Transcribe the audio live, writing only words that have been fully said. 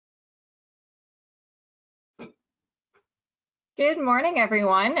Good morning,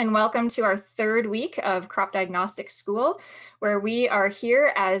 everyone, and welcome to our third week of Crop Diagnostic School, where we are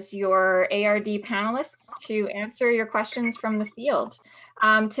here as your ARD panelists to answer your questions from the field.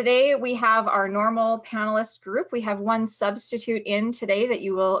 Today, we have our normal panelist group. We have one substitute in today that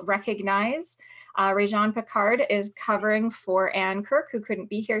you will recognize. Réjean Picard is covering for Ann Kirk, who couldn't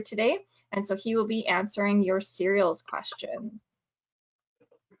be here today, and so he will be answering your cereals questions.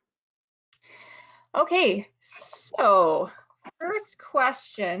 Okay, so first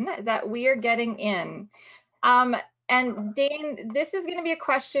question that we are getting in. And Dane, this is going to be a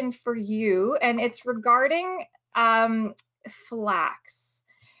question for you, and it's regarding flax.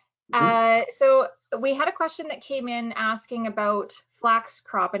 So we had a question that came in asking about flax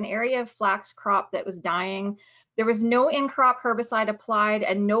crop, an area of flax crop that was dying. There was no in-crop herbicide applied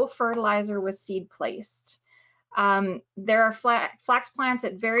and no fertilizer was seed placed. There are flax plants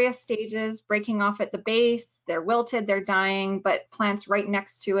at various stages, breaking off at the base. They're wilted, they're dying, but plants right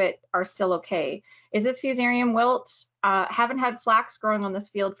next to it are still okay. Is this fusarium wilt? Haven't had flax growing on this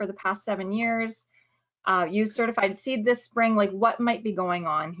field for the past 7 years. Used certified seed this spring. Like, what might be going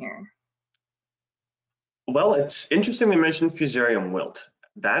on here? Well, it's interesting we mentioned fusarium wilt.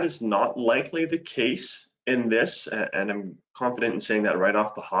 That is not likely the case in this, and I'm confident in saying that right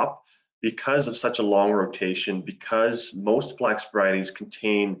off the hop, because of such a long rotation, because most flax varieties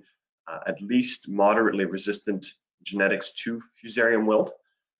contain at least moderately resistant genetics to fusarium wilt.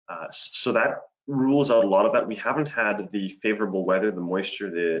 So that rules out a lot of that. We haven't had the favorable weather, the moisture,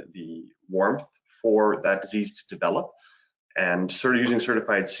 the warmth for that disease to develop. And sort of using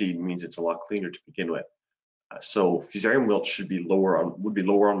certified seed means it's a lot cleaner to begin with. So fusarium wilt would be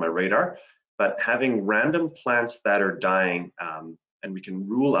lower on my radar. But having random plants that are dying, and we can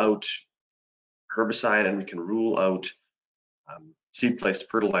rule out herbicide and we can rule out seed-placed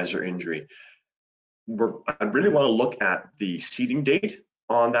fertilizer injury. I really want to look at the seeding date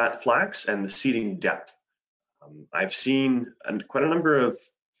on that flax and the seeding depth. I've seen quite a number of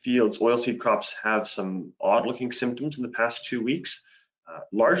fields, oilseed crops, have some odd-looking symptoms in the past 2 weeks,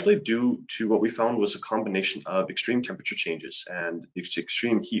 largely due to what we found was a combination of extreme temperature changes and the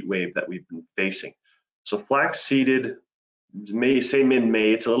extreme heat wave that we've been facing. So flax seeded,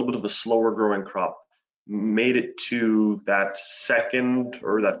 mid-May, it's a little bit of a slower growing crop. Made it to that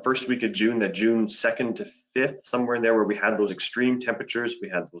first week of June, that June 2nd to 5th, somewhere in there where we had those extreme temperatures. We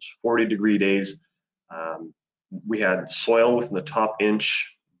had those 40-degree days. We had soil within the top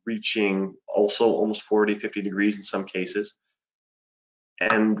inch reaching also almost 40, 50 degrees in some cases.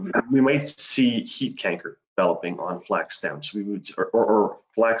 And we might see heat canker developing on flax stems. We would, or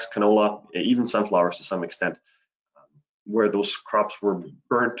flax, canola, even sunflowers to some extent, where those crops were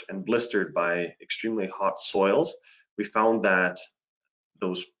burnt and blistered by extremely hot soils. We found that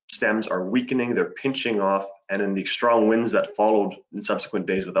those stems are weakening, they're pinching off, and in the strong winds that followed in subsequent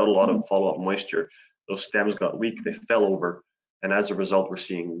days without a lot of follow-up moisture, those stems got weak, they fell over, and as a result, we're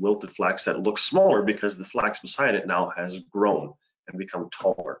seeing wilted flax that looks smaller because the flax beside it now has grown and become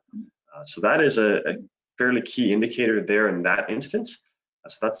taller. So that is a fairly key indicator there in that instance.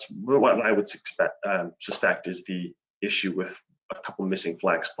 So that's what I would suspect is the issue with a couple missing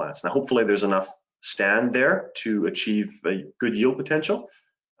flax plants. Now, hopefully there's enough stand there to achieve a good yield potential,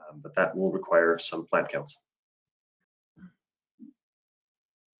 but that will require some plant counts.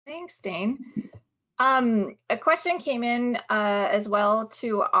 Thanks, Dane. A question came in as well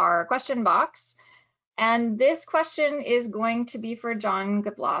to our question box, and this question is going to be for John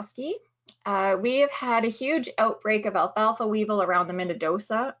Godlowski. We have had a huge outbreak of alfalfa weevil around the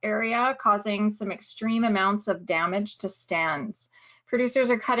Minnedosa area, causing some extreme amounts of damage to stands. Producers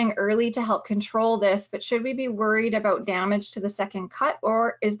are cutting early to help control this, but should we be worried about damage to the second cut,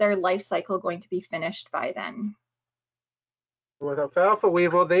 or is their life cycle going to be finished by then? With alfalfa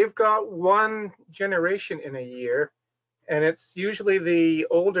weevil, they've got one generation in a year, and it's usually the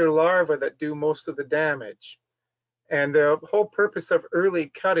older larvae that do most of the damage. And the whole purpose of early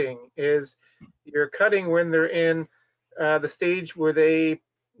cutting is you're cutting when they're in the stage where they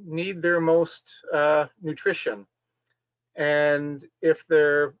need their most nutrition. And if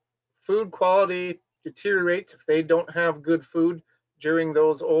their food quality deteriorates, if they don't have good food during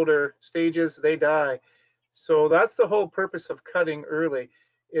those older stages, they die. So that's the whole purpose of cutting early,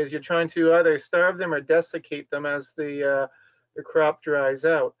 is you're trying to either starve them or desiccate them as the crop dries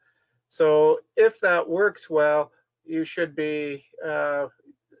out. So if that works well, you should be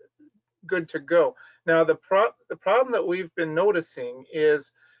good to go. Now, the problem that we've been noticing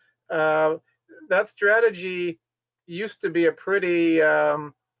is that strategy used to be a pretty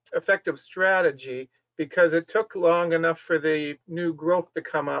effective strategy because it took long enough for the new growth to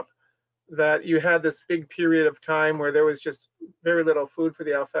come up that you had this big period of time where there was just very little food for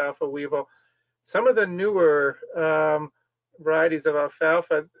the alfalfa weevil. Some of the newer varieties of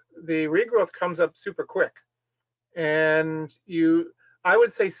alfalfa, the regrowth comes up super quick. And I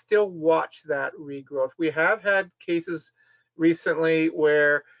would say still watch that regrowth. We have had cases recently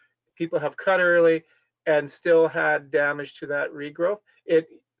where people have cut early and still had damage to that regrowth.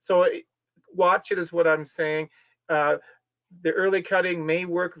 Watch it is what I'm saying. The early cutting may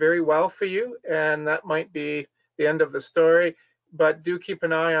work very well for you, and that might be the end of the story, but do keep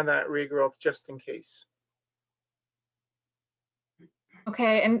an eye on that regrowth just in case.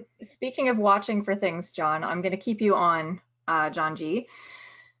 Okay, and speaking of watching for things, John, I'm going to keep you on, John G,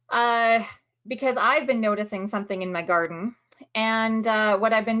 because I've been noticing something in my garden. And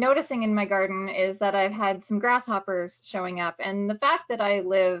what I've been noticing in my garden is that I've had some grasshoppers showing up. And the fact that I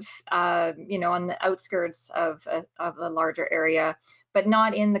live, you know, on the outskirts of a larger area, but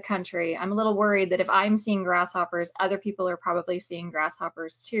not in the country, I'm a little worried that if I'm seeing grasshoppers, other people are probably seeing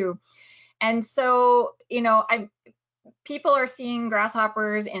grasshoppers too. And so, you know, people are seeing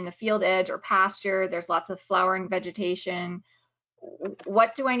grasshoppers in the field edge or pasture. There's lots of flowering vegetation.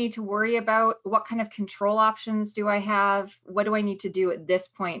 What do I need to worry about? What kind of control options do I have? What do I need to do at this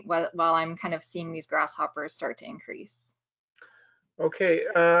point while I'm kind of seeing these grasshoppers start to increase? Okay,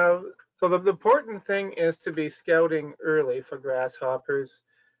 so the important thing is to be scouting early for grasshoppers.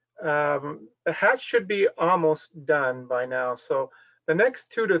 The hatch should be almost done by now. So the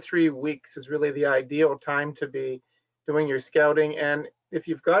next 2 to 3 weeks is really the ideal time to be doing your scouting. And if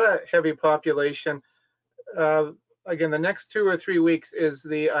you've got a heavy population, again, the next 2 or 3 weeks is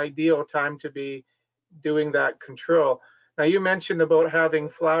the ideal time to be doing that control. Now, you mentioned about having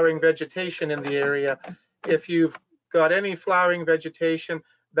flowering vegetation in the area. If you've got any flowering vegetation,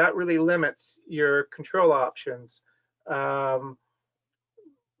 that really limits your control options. A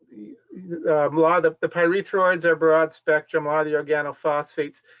lot of the pyrethroids are broad spectrum, a lot of the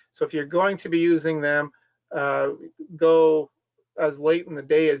organophosphates. So if you're going to be using them, go as late in the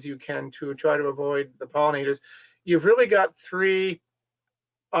day as you can to try to avoid the pollinators. You've really got 3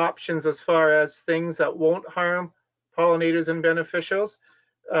 options as far as things that won't harm pollinators and beneficials.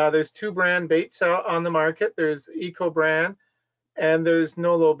 There's 2 brand baits out on the market. There's Eco brand and there's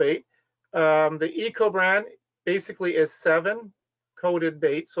Nolo bait. The Eco brand basically is 7 coated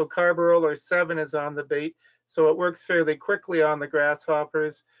bait. So carbaryl or 7 is on the bait. So it works fairly quickly on the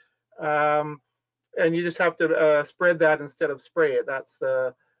grasshoppers. And you just have to spread that instead of spray it. That's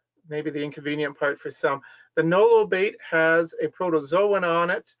maybe the inconvenient part for some. The Nolo bait has a protozoan on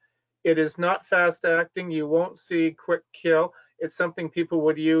it. It is not fast acting. You won't see quick kill. It's something people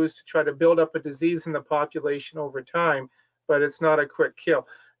would use to try to build up a disease in the population over time, but it's not a quick kill.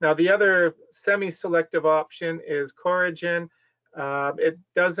 Now, the other semi-selective option is Coragen. It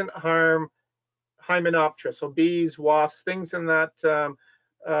doesn't harm Hymenoptera, so bees, wasps, things in that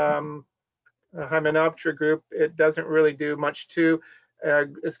Hymenoptera group. It doesn't really do much to.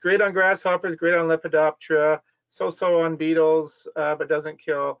 It's great on grasshoppers, great on Lepidoptera, so-so on beetles, but doesn't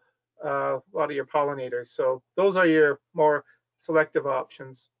kill a lot of your pollinators. So those are your more selective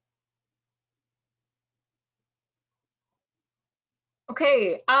options.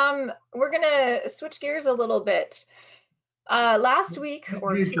 Okay, we're gonna switch gears a little bit. Last week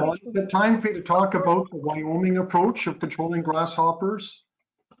or Hey, 2 John, weeks. is it time for you to talk about the Wyoming approach of controlling grasshoppers?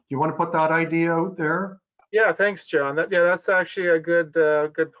 Do you want to put that idea out there? Yeah, thanks, John. That's actually a good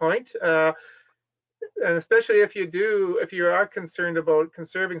point. And especially if you are concerned about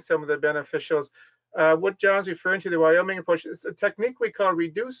conserving some of the beneficials, what John's referring to, the Wyoming approach, is a technique we call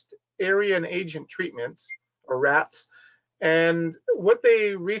reduced area and agent treatments, or RATs. And what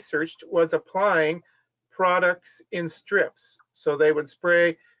they researched was applying products in strips. So they would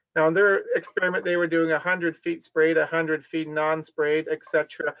spray. Now in their experiment, they were doing 100 feet sprayed, 100 feet non-sprayed,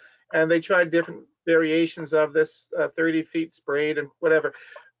 etc. And they tried different variations of this, 30 feet sprayed and whatever.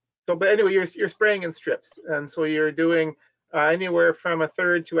 So, but anyway, you're spraying in strips, and so you're doing anywhere from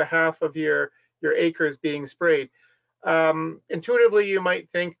 1/3 to 1/2 of your acres being sprayed. Intuitively, you might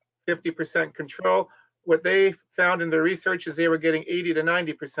think 50% control. What they found in their research is they were getting 80 to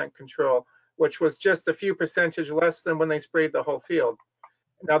 90% control, which was just a few percentage less than when they sprayed the whole field.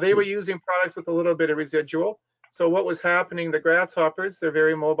 Now, they were using products with a little bit of residual. So what was happening, the grasshoppers, they're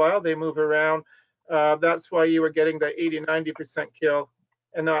very mobile, they move around. That's why you were getting the 80, 90% kill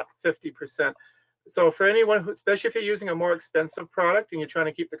and not 50%. So for anyone, especially if you're using a more expensive product and you're trying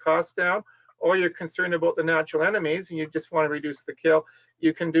to keep the costs down, or you're concerned about the natural enemies and you just want to reduce the kill,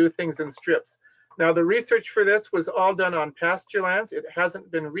 you can do things in strips. Now, the research for this was all done on pasture lands. It hasn't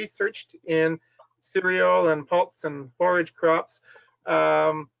been researched in cereal and pulse and forage crops.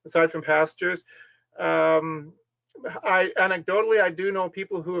 aside from pastures. Anecdotally, I do know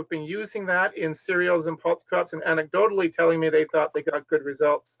people who have been using that in cereals and pulse crops, and anecdotally telling me they thought they got good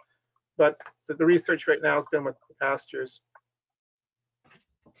results. But the research right now has been with the pastures.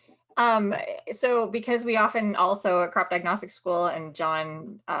 So because we often also at Crop Diagnostic School, and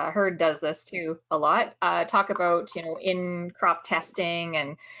John Hurd does this too a lot, talk about, in crop testing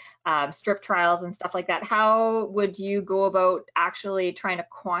and strip trials and stuff like that. How would you go about actually trying to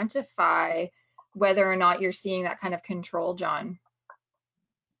quantify whether or not you're seeing that kind of control, John,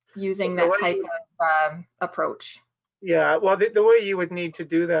 using that type of approach? Yeah, well, the way you would need to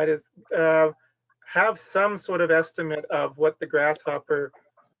do that is have some sort of estimate of what the grasshopper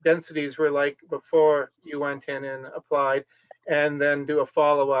densities were like before you went in and applied, and then do a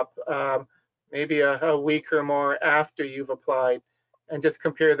follow-up maybe a week or more after you've applied, and just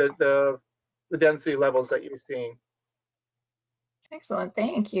compare the density levels that you're seeing. Excellent,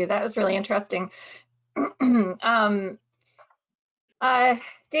 thank you. That was really interesting.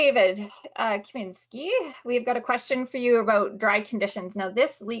 David Kaminsky, we've got a question for you about dry conditions. Now,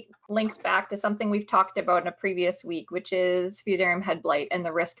 this links back to something we've talked about in a previous week, which is fusarium head blight and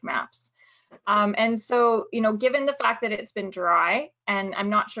the risk maps. And so, given the fact that it's been dry, and I'm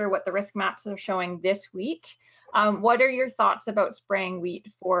not sure what the risk maps are showing this week, what are your thoughts about spraying wheat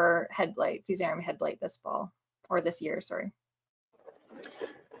for head blight, fusarium head blight this fall, or this year, sorry?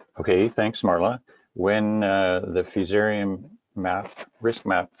 Okay, thanks, Marla. When the fusarium risk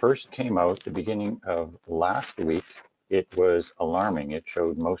map first came out at the beginning of last week, it was alarming. It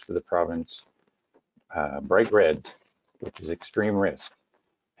showed most of the province bright red, which is extreme risk.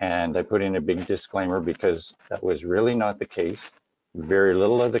 And I put in a big disclaimer because that was really not the case. Very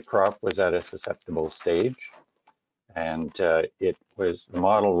little of the crop was at a susceptible stage. And the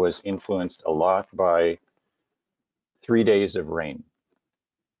model was influenced a lot by 3 days of rain.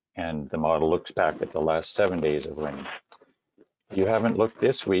 And the model looks back at the last 7 days of rain. You haven't looked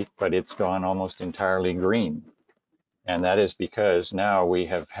this week, but it's gone almost entirely green. And that is because now we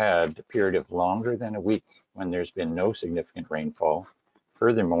have had a period of longer than a week when there's been no significant rainfall.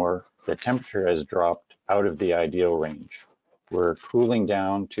 Furthermore, the temperature has dropped out of the ideal range. We're cooling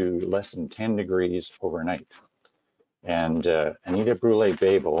down to less than 10 degrees overnight. And Anita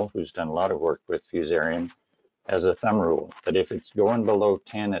Brule-Babel, who's done a lot of work with fusarium, has a thumb rule that if it's going below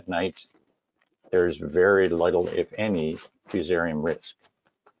 10 at night, there's very little, if any, fusarium risk,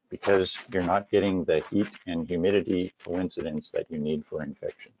 because you're not getting the heat and humidity coincidence that you need for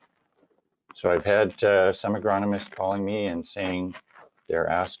infection. So I've had some agronomists calling me and saying they're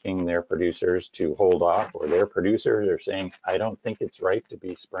asking their producers to hold off, or their producers are saying, I don't think it's right to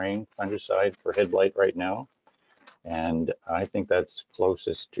be spraying fungicide for head blight right now. And I think that's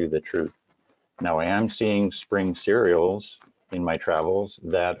closest to the truth. Now, I am seeing spring cereals in my travels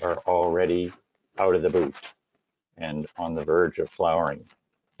that are already out of the boot and on the verge of flowering.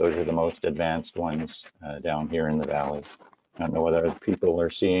 Those are the most advanced ones down here in the valley. I don't know what other people are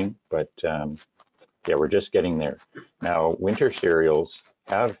seeing, but yeah, we're just getting there. Now, winter cereals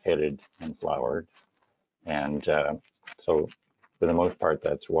have headed and flowered, and so for the most part,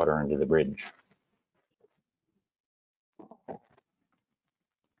 that's water under the bridge.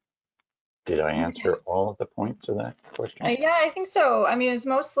 Did I answer all of the points of that question? Yeah, I think so. I mean, it's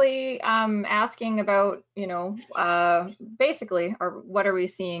mostly asking about, basically, or what are we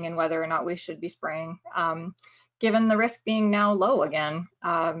seeing and whether or not we should be spraying, given the risk being now low again.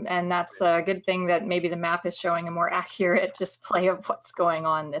 And that's a good thing that maybe the map is showing a more accurate display of what's going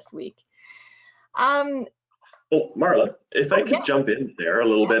on this week. Well, Marla, if I could jump in there a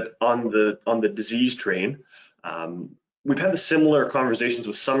little bit on the disease train. We've had the similar conversations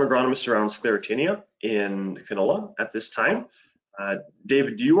with some agronomists around sclerotinia in canola at this time.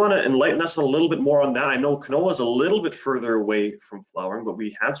 David, do you want to enlighten us a little bit more on that? I know canola is a little bit further away from flowering, but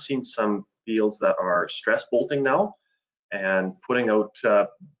we have seen some fields that are stress bolting now and putting out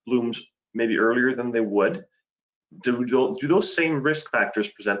blooms maybe earlier than they would. Do those same risk factors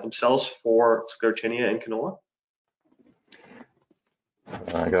present themselves for sclerotinia in canola?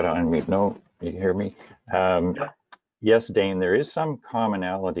 I got to unmute. No, you hear me? Yeah. Yes, Dane, there is some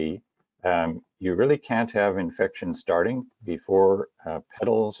commonality. You really can't have infection starting before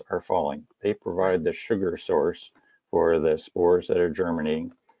petals are falling. They provide the sugar source for the spores that are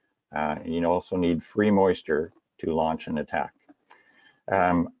germinating. You also need free moisture to launch an attack.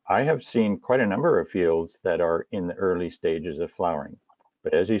 I have seen quite a number of fields that are in the early stages of flowering.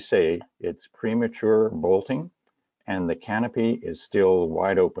 But as you say, it's premature bolting and the canopy is still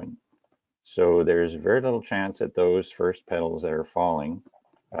wide open. So there's very little chance that those first petals that are falling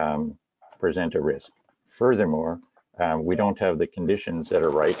present a risk. Furthermore, we don't have the conditions that are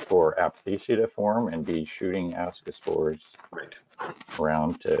right for aplysia to form and be shooting ascospores Right.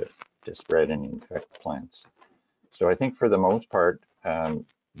 around to spread and infect plants. So I think for the most part,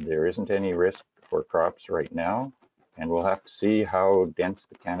 there isn't any risk for crops right now, and we'll have to see how dense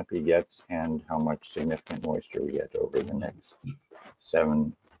the canopy gets and how much significant moisture we get over the next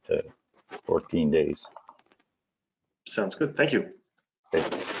 7 to 14 days. Sounds good. Thank you. Okay.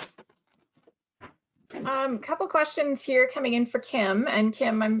 Couple questions here coming in for Kim. And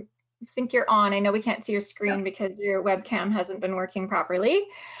Kim, I think you're on. I know we can't see your screen because your webcam hasn't been working properly.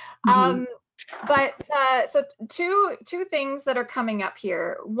 So two things that are coming up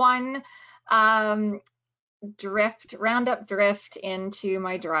here. One, Roundup drift into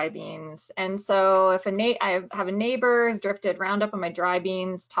my dry beans. And so if I have a neighbor who's drifted Roundup on my dry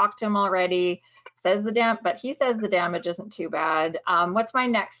beans, talked to him already, but he says the damage isn't too bad. What's my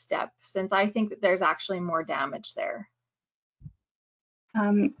next step, since I think that there's actually more damage there?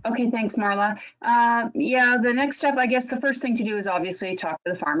 Okay, thanks, Marla. Yeah, the next step, I guess the first thing to do is obviously talk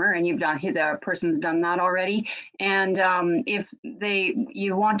to the farmer, and the person's done that already. And if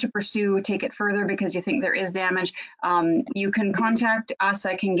you want to take it further because you think there is damage, you can contact us.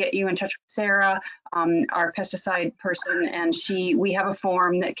 I can get you in touch with Sarah, our pesticide person, and we have a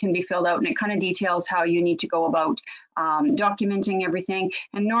form that can be filled out, and it kind of details how you need to go about documenting everything.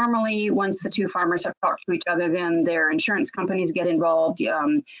 And normally, once the two farmers have talked to each other, then their insurance companies get involved.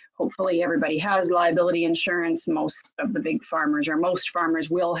 Hopefully everybody has liability insurance. Most of the big farmers, or most farmers,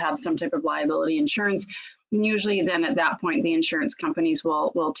 will have some type of liability insurance. And usually then at that point, the insurance companies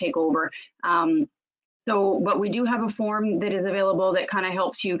will take over. But we do have a form that is available that kind of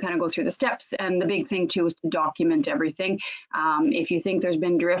helps you kind of go through the steps. And the big thing too is to document everything. If you think there's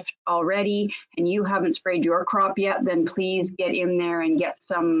been drift already and you haven't sprayed your crop yet, then please get in there and get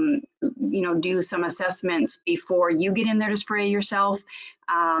some, do some assessments before you get in there to spray yourself,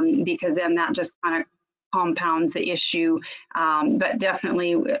 because then that just kind of compounds the issue. But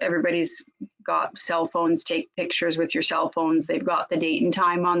definitely everybody's got cell phones. Take pictures with your cell phones. They've got the date and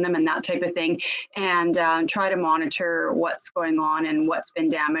time on them and that type of thing, and try to monitor what's going on and what's been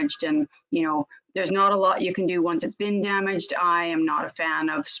damaged. And there's not a lot you can do once it's been damaged. I am not a fan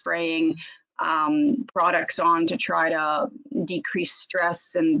of spraying products on to try to decrease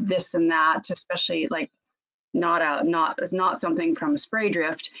stress and this and that, especially like not something from spray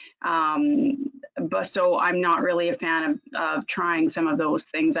drift. But so I'm not really a fan of trying some of those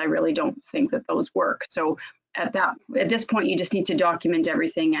things. I really don't think that those work. So at this point, you just need to document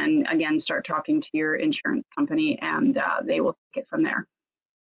everything and again start talking to your insurance company, and they will take it from there.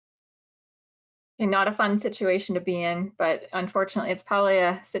 Not a fun situation to be in, but unfortunately, it's probably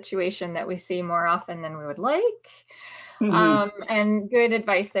a situation that we see more often than we would like. And good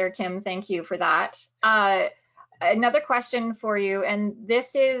advice there, Kim. Thank you for that. Another question for you, and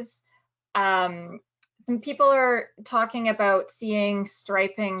this is, some people are talking about seeing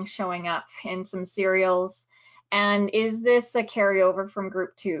striping showing up in some cereals. And is this a carryover from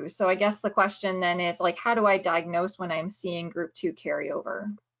group 2? So I guess the question then is, like, how do I diagnose when I'm seeing group 2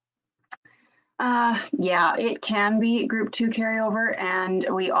 carryover? Yeah, it can be group 2 carryover, and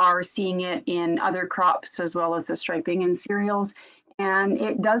we are seeing it in other crops as well as the striping in cereals. And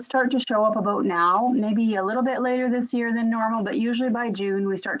it does start to show up about now, maybe a little bit later this year than normal, but usually by June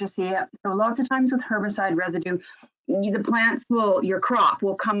we start to see it. So lots of times with herbicide residue, your crop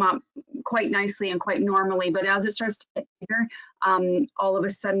will come up quite nicely and quite normally, but as it starts to get bigger, all of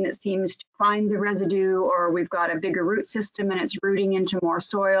a sudden it seems to find the residue, or we've got a bigger root system and it's rooting into more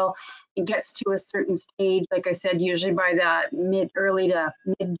soil. It gets to a certain stage, like I said, usually by that early to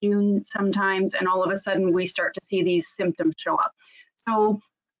mid-June sometimes, and all of a sudden we start to see these symptoms show up. So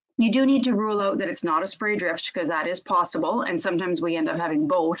you do need to rule out that it's not a spray drift, because that is possible, and sometimes we end up having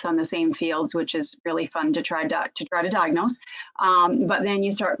both on the same fields, which is really fun to try to diagnose. But then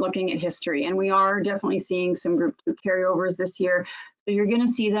you start looking at history, and we are definitely seeing some group 2 carryovers this year. So you're going to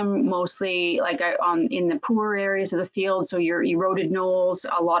see them mostly in the poor areas of the field. So your eroded knolls,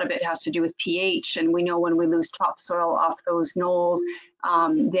 a lot of it has to do with pH, and we know when we lose topsoil off those knolls,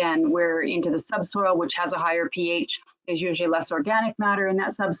 then we're into the subsoil, which has a higher pH. There's usually less organic matter in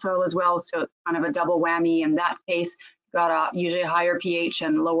that subsoil as well, so it's kind of a double whammy in that case. Got usually a higher pH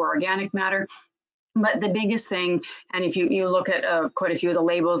and lower organic matter. But the biggest thing, and if you look at quite a few of the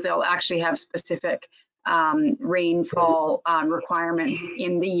labels, they'll actually have specific rainfall requirements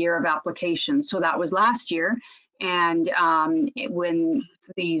in the year of application. So that was last year, And when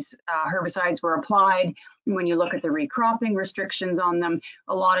these herbicides were applied, when you look at the recropping restrictions on them,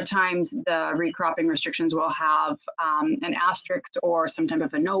 a lot of times the recropping restrictions will have an asterisk or some type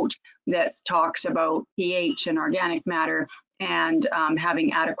of a note that talks about pH and organic matter and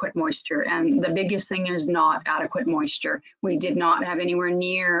having adequate moisture. And the biggest thing is not adequate moisture. We did not have anywhere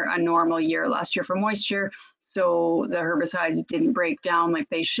near a normal year last year for moisture, so the herbicides didn't break down like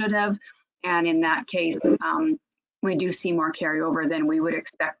they should have. And in that case, we do see more carryover than we would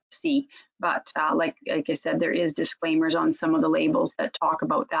expect to see. But like I said, there is disclaimers on some of the labels that talk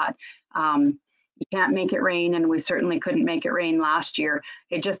about that. You can't make it rain, and we certainly couldn't make it rain last year.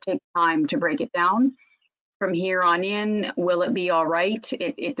 It just takes time to break it down. From here on in, will it be all right?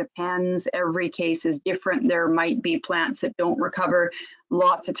 It depends. Every case is different. There might be plants that don't recover.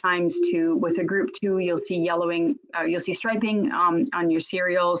 Lots of times too, with a group 2, you'll see yellowing, you'll see striping on your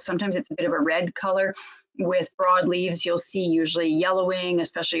cereals. Sometimes it's a bit of a red color. With broad leaves, you'll see usually yellowing,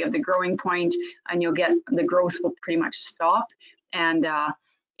 especially at the growing point, and you'll get the growth will pretty much stop. And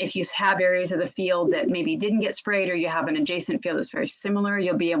if you have areas of the field that maybe didn't get sprayed, or you have an adjacent field that's very similar,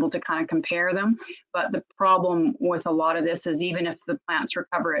 you'll be able to kind of compare them. But the problem with a lot of this is even if the plants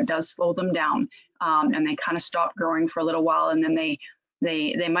recover, it does slow them down, and they kind of stop growing for a little while, and then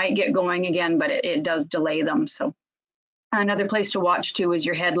they might get going again, but it does delay them. So another place to watch too is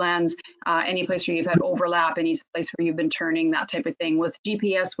your headlands, any place where you've had overlap, any place where you've been turning, that type of thing. With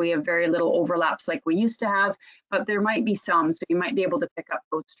GPS, we have very little overlaps like we used to have, but there might be some, so you might be able to pick up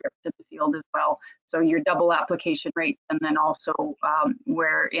those strips in the field as well. So your double application rate, and then also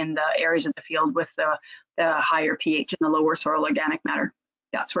where in the areas of the field with the higher pH and the lower soil organic matter.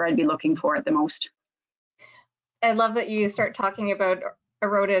 That's where I'd be looking for it the most. I love that you start talking about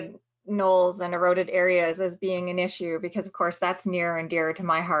eroded knolls and eroded areas as being an issue, because of course that's near and dear to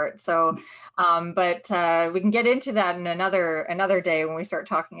my heart. So but we can get into that in another day when we start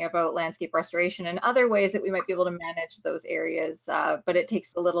talking about landscape restoration and other ways that we might be able to manage those areas, but it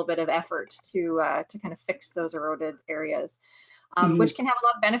takes a little bit of effort to kind of fix those eroded areas, which can have a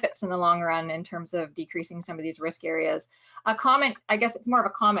lot of benefits in the long run in terms of decreasing some of these risk areas. A comment, I guess it's more of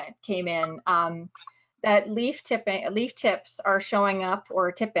a comment, came in that leaf tips are showing up,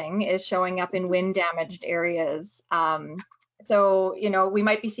 or tipping is showing up in wind damaged areas. So, you know, we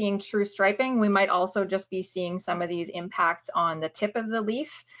might be seeing true striping. We might also just be seeing some of these impacts on the tip of the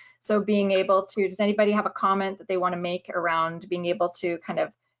leaf. So being able to, does anybody have a comment that they want to make around being able to kind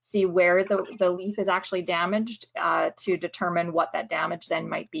of see where the leaf is actually damaged to determine what that damage then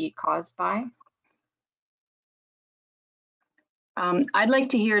might be caused by? I'd like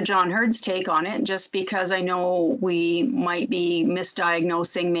to hear John Hurd's take on it, just because I know we might be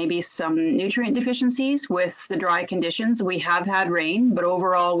misdiagnosing maybe some nutrient deficiencies with the dry conditions. We have had rain, but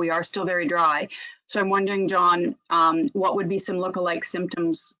overall we are still very dry. So I'm wondering, John, what would be some lookalike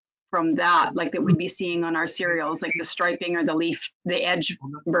symptoms from that, like that we'd be seeing on our cereals, like the striping or the leaf, the edge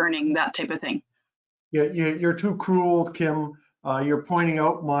burning, that type of thing? Yeah, you're too cruel, Kim. You're pointing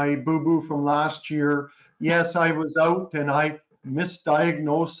out my boo-boo from last year. Yes, I was out and I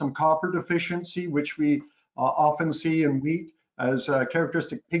misdiagnosed some copper deficiency, which we often see in wheat as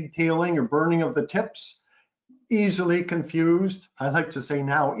characteristic pigtailing or burning of the tips. Easily confused, I like to say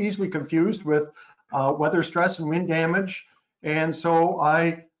now, easily confused with weather stress and wind damage. And so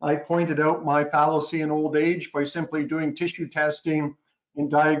I pointed out my fallacy in old age by simply doing tissue testing and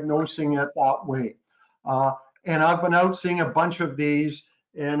diagnosing it that way. And I've been out seeing a bunch of these.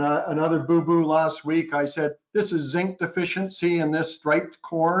 And another boo-boo last week, I said, this is zinc deficiency in this striped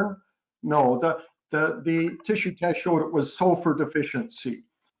corn. No, the tissue test showed it was sulfur deficiency.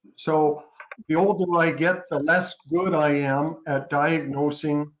 So the older I get, the less good I am at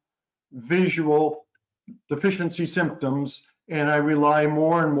diagnosing visual deficiency symptoms, and I rely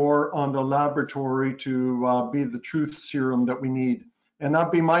more and more on the laboratory to be the truth serum that we need. And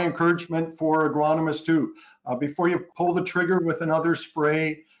that'd be my encouragement for agronomists too. Before you pull the trigger with another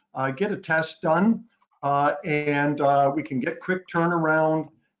spray, get a test done, and we can get quick turnaround.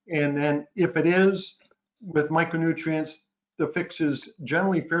 And then if it is with micronutrients, the fix is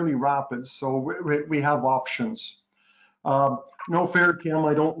generally fairly rapid, so we have options. No fair, Kim,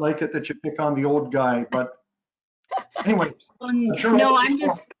 I don't like it that you pick on the old guy, but anyway. I'm sure no, I'm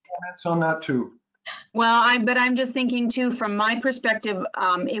just comments on that too. Well, I'm just thinking too, from my perspective,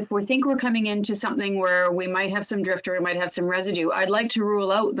 if we think we're coming into something where we might have some drift or we might have some residue, I'd like to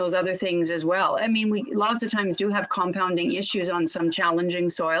rule out those other things as well. I mean, we lots of times do have compounding issues on some challenging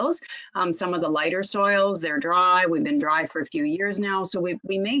soils. Some of the lighter soils, they're dry. We've been dry for a few years now, so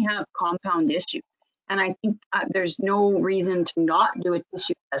we may have compound issues. And I think there's no reason to not do a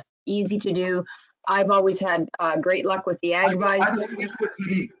tissue test. Easy to do. I've always had great luck with the ag I vise. don't need your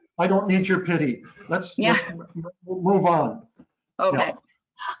pity. I don't need your pity. Let's Yeah. move on. Okay.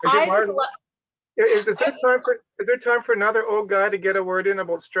 I Mark, just love. is there time for another old guy to get a word in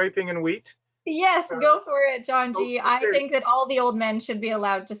about striping and wheat? Yes, go for it, John G. I Okay. think that all the old men should be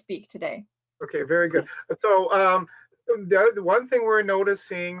allowed to speak today. Okay, very good. So the one thing we're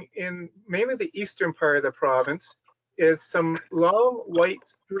noticing in mainly the eastern part of the province is some long white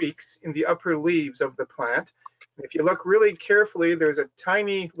streaks in the upper leaves of the plant. If you look really carefully, there's a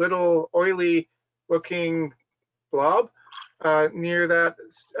tiny little oily looking blob near that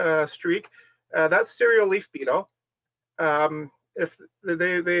streak. That's cereal leaf beetle. If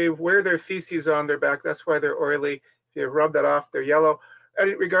they wear their feces on their back, that's why they're oily. If you rub that off, they're yellow.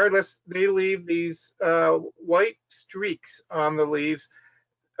 And regardless, they leave these white streaks on the leaves.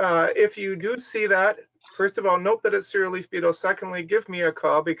 If you do see that, first of all, note that it's cereal leaf beetle. Secondly, give me a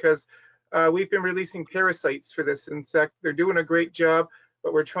call because we've been releasing parasites for this insect. They're doing a great job,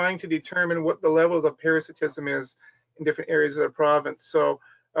 but we're trying to determine what the levels of parasitism is in different areas of the province. So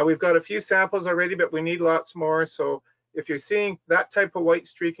we've got a few samples already, but we need lots more. So if you're seeing that type of white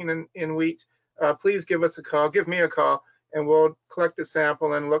streaking in wheat, please give us a call, give me a call, and we'll collect the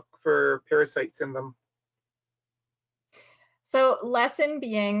sample and look for parasites in them. So lesson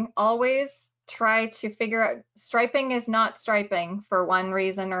being, always try to figure out, striping is not striping for one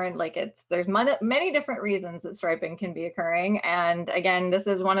reason or like there's many different reasons that striping can be occurring. And again, this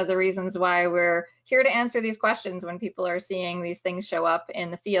is one of the reasons why we're here to answer these questions when people are seeing these things show up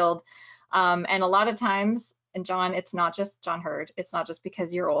in the field. And a lot of times, and John, it's not just John Hurd, it's not just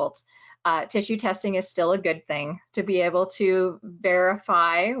because you're old. Tissue testing is still a good thing to be able to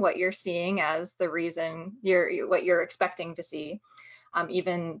verify what you're seeing as the reason what you're expecting to see,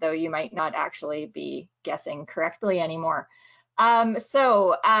 even though you might not actually be guessing correctly anymore.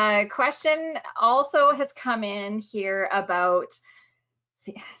 So a question also has come in here about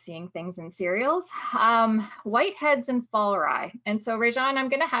seeing things in cereals, whiteheads and fall rye. And so Rajan, I'm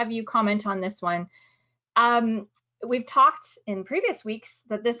going to have you comment on this one. We've talked in previous weeks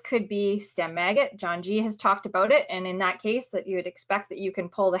that this could be stem maggot. John G has talked about it, and in that case that you would expect that you can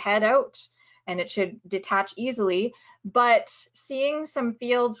pull the head out and it should detach easily. But seeing some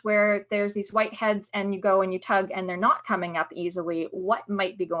fields where there's these white heads and you go and you tug and they're not coming up easily, what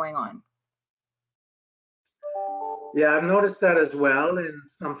might be going on? Yeah, I've noticed that as well in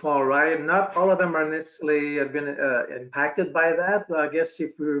some fall rye. Not all of them are necessarily have been impacted by that. I guess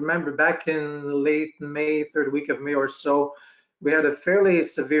if we remember back in late May, third week of May or so, we had a fairly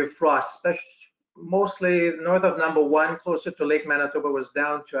severe frost, especially mostly north of number 1, closer to Lake Manitoba was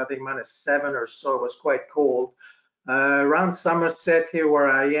down to I think -7 or so. It was quite cold. Around Somerset here where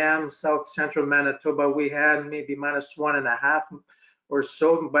I am, south central Manitoba, we had maybe -1.5 or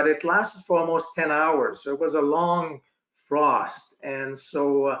so, but it lasted for almost 10 hours. So it was a long frost. And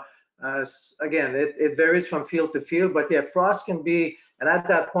so again, it varies from field to field, but yeah, frost can be, and at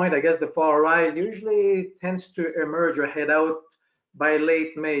that point, I guess the fall rye usually tends to emerge or head out by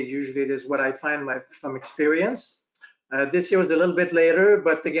late May. Usually it is what I find from experience. This year was a little bit later,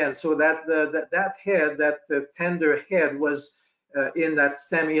 but again, so that head, that tender head was in that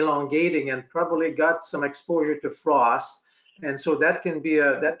stem elongating and probably got some exposure to frost. And so that can be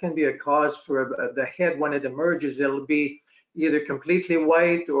a cause for the head when it emerges. It'll be either completely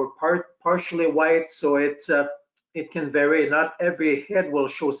white or partially white. So it can vary. Not every head will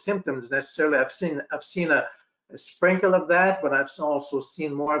show symptoms necessarily. I've seen a sprinkle of that, but I've also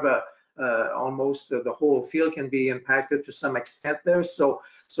seen more of a almost the whole field can be impacted to some extent there. So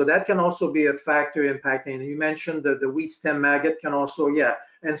that can also be a factor impacting. You mentioned that the wheat stem maggot can also, yeah.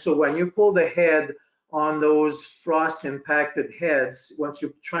 And so when you pull the head on those frost impacted heads, once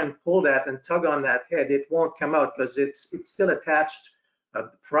you try and pull that and tug on that head, it won't come out because it's still attached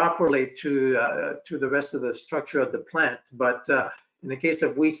properly to the rest of the structure of the plant. But in the case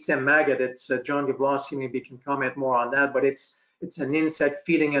of wheat stem maggot, it's John Gavlossi maybe can comment more on that, but it's an insect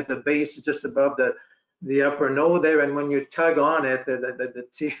feeding at the base just above the upper node there, and when you tug on it, the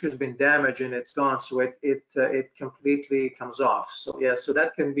tissue has been damaged and it's gone, so it completely comes off. So yeah, so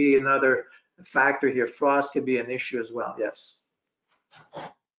that can be another factor here. Frost could be an issue as well. Yes.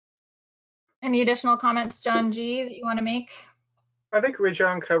 Any additional comments, John G, that you want to make? I think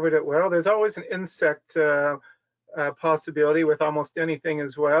Rajan covered it well. There's always an insect possibility with almost anything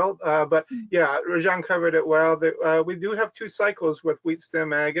as well. But yeah, Rajan covered it well. We do have 2 cycles with wheat stem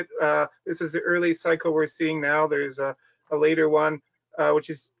maggot. This is the early cycle we're seeing now. There's a later one, which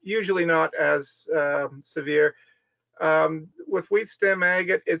is usually not as severe. With wheat stem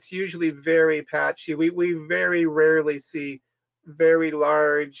maggot, it's usually very patchy. We very rarely see very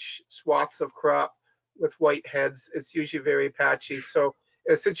large swaths of crop with white heads, it's usually very patchy. So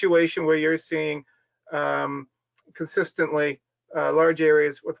a situation where you're seeing consistently large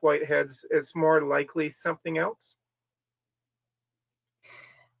areas with white heads is more likely something else.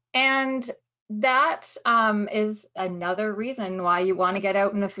 And that is another reason why you want to get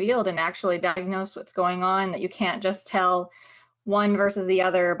out in the field and actually diagnose what's going on, that you can't just tell one versus the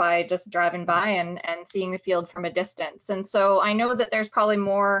other by just driving by and seeing the field from a distance. And so I know that there's probably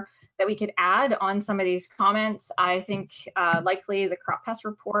more that we could add on some of these comments. I think likely the crop pest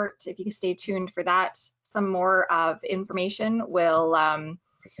report, if you can stay tuned for that, some more of information will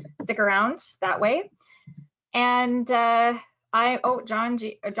stick around that way. And John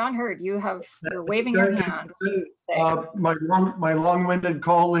Hurd, you're waving your hand. My long-winded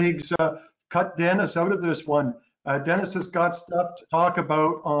colleagues cut Dennis out of this one. Dennis has got stuff to talk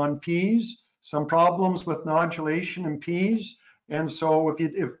about on peas, some problems with nodulation in peas. And so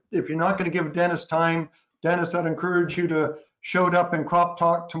if you're not going to give Dennis time, Dennis, I'd encourage you to show up in Crop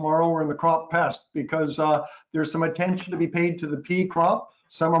Talk tomorrow or in the Crop Pest, because there's some attention to be paid to the pea crop.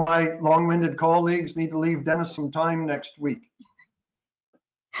 Some of my long-winded colleagues need to leave Dennis some time next week.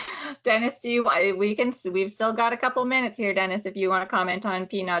 Dennis, we've still got a couple minutes here, Dennis, if you want to comment on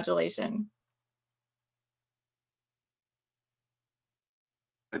pea nodulation.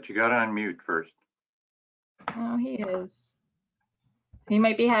 But you got to unmute first. Oh, he is. He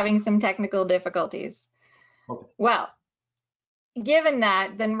might be having some technical difficulties. Okay. Well, given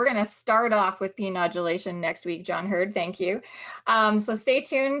that, then we're going to start off with pea nodulation next week, John Hurd. Thank you. So stay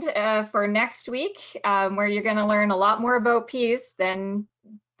tuned for next week, where you're going to learn a lot more about peas and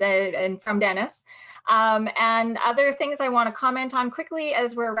from Dennis. And other things I want to comment on quickly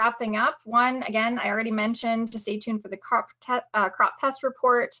as we're wrapping up. One, again, I already mentioned to stay tuned for the crop pest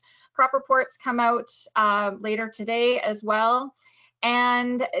report. Crop reports come out later today as well.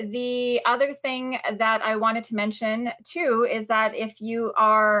 And the other thing that I wanted to mention too is that if you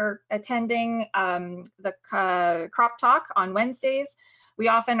are attending the Crop Talk on Wednesdays, we're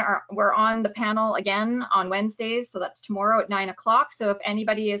on the panel again on Wednesdays, so that's tomorrow at 9 o'clock. So if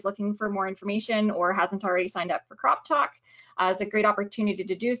anybody is looking for more information or hasn't already signed up for Crop Talk, it's a great opportunity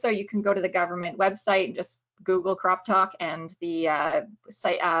to do so. You can go to the government website and just Google Crop Talk, and the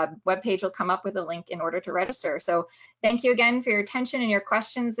webpage will come up with a link in order to register. So thank you again for your attention and your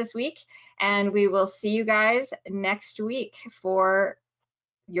questions this week, and we will see you guys next week for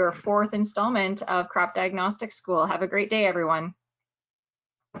your 4th installment of Crop Diagnostic School. Have a great day, everyone.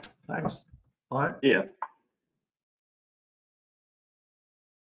 Thanks. Bye. Yeah.